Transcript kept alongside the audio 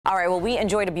All right, well, we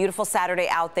enjoyed a beautiful Saturday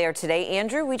out there today.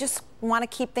 Andrew, we just want to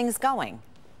keep things going.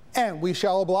 And we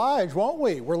shall oblige, won't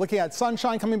we? We're looking at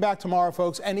sunshine coming back tomorrow,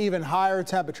 folks, and even higher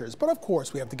temperatures. But of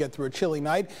course, we have to get through a chilly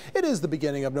night. It is the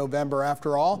beginning of November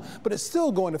after all, but it's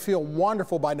still going to feel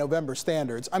wonderful by November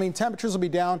standards. I mean, temperatures will be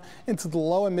down into the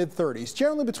low and mid 30s,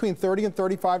 generally between 30 and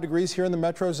 35 degrees here in the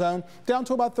metro zone, down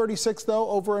to about 36 though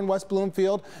over in West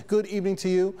Bloomfield. Good evening to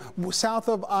you. South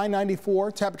of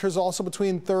I-94, temperatures also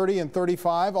between 30 and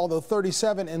 35, although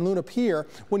 37 in Luna Pier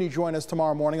when you join us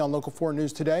tomorrow morning on Local 4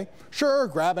 News Today. Sure,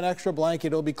 grab an extra blanket.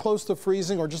 It'll be close to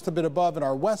freezing or just a bit above in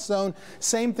our west zone.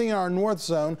 Same thing in our north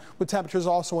zone with temperatures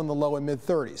also in the low and mid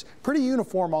 30s. Pretty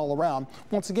uniform all around.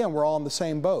 Once again, we're all in the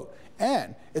same boat.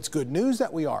 And it's good news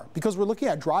that we are, because we're looking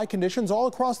at dry conditions all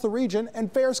across the region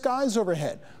and fair skies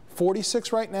overhead.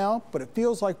 46 right now, but it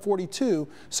feels like 42.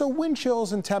 So wind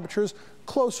chills and temperatures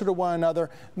closer to one another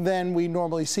than we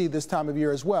normally see this time of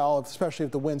year as well, especially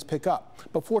if the winds pick up.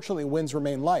 But fortunately, winds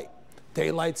remain light.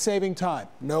 Daylight saving time,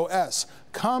 no S,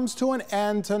 comes to an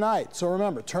end tonight. So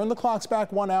remember, turn the clocks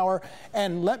back 1 hour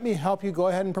and let me help you go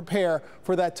ahead and prepare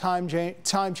for that time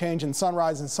change in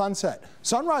sunrise and sunset.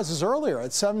 Sunrise is earlier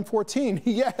at 7:14,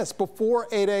 yes, before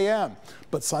 8 a.m.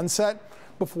 But sunset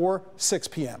before 6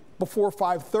 p.m., before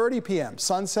 5:30 p.m.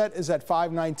 Sunset is at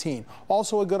 5:19.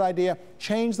 Also a good idea,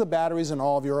 change the batteries in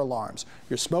all of your alarms,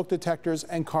 your smoke detectors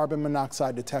and carbon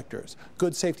monoxide detectors.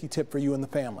 Good safety tip for you and the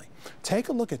family. Take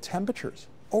a look at temperatures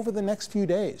over the next few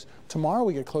days. Tomorrow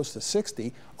we get close to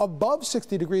 60, above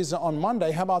 60 degrees on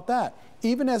Monday. How about that?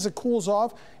 Even as it cools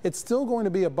off, it's still going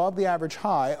to be above the average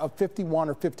high of 51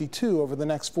 or 52 over the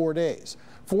next 4 days.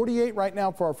 48 right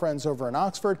now for our friends over in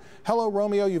Oxford. Hello,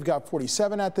 Romeo, you've got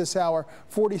 47 at this hour,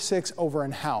 46 over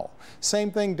in Howell.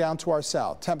 Same thing down to our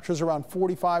south. Temperatures around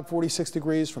 45, 46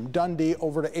 degrees from Dundee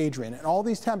over to Adrian. And all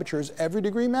these temperatures, every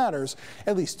degree matters,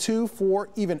 at least 2, 4,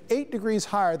 even 8 degrees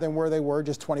higher than where they were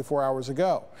just 24 hours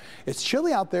ago. It's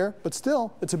chilly out there, but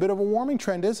still, it's a bit of a warming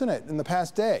trend, isn't it, in the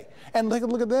past day? And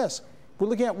look at this. We're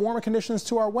looking at warmer conditions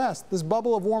to our west. This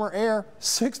bubble of warmer air,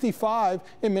 65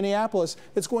 in Minneapolis.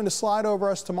 It's going to slide over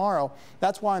us tomorrow.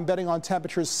 That's why I'm betting on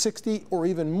temperatures 60 or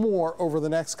even more over the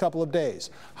next couple of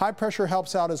days. High pressure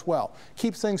helps out as well.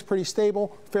 Keeps things pretty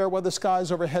stable. Fair weather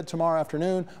skies overhead tomorrow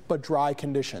afternoon, but dry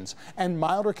conditions. And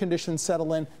milder conditions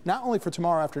settle in not only for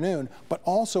tomorrow afternoon, but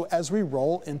also as we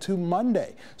roll into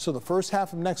Monday. So the first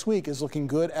half of next week is looking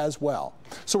good as well.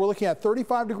 So we're looking at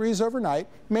 35 degrees overnight,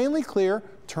 mainly clear.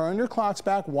 Turn your clocks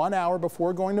back 1 hour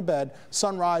before going to bed.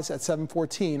 Sunrise at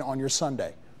 7:14 on your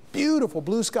Sunday. Beautiful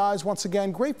blue skies once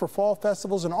again, great for fall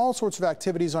festivals and all sorts of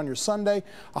activities on your Sunday.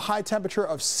 A high temperature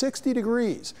of 60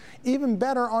 degrees. Even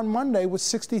better on Monday with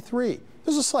 63.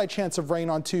 There's a slight chance of rain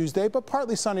on Tuesday, but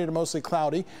partly sunny to mostly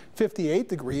cloudy, 58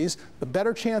 degrees. The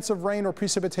better chance of rain or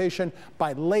precipitation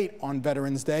by late on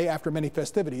Veterans Day after many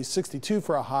festivities, 62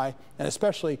 for a high, and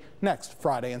especially next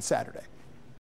Friday and Saturday.